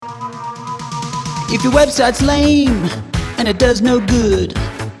If your website's lame and it does no good,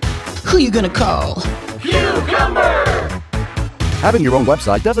 who you gonna call? Cucumber! Having your own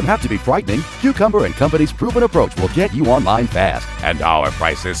website doesn't have to be frightening. Cucumber & Company's proven approach will get you online fast. And our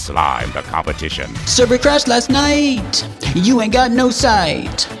prices slime the competition. Server crashed last night. You ain't got no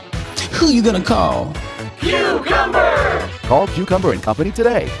site. Who you gonna call? Cucumber! Call Cucumber & Company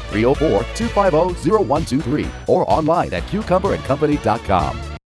today, 304-250-0123, or online at cucumberandcompany.com.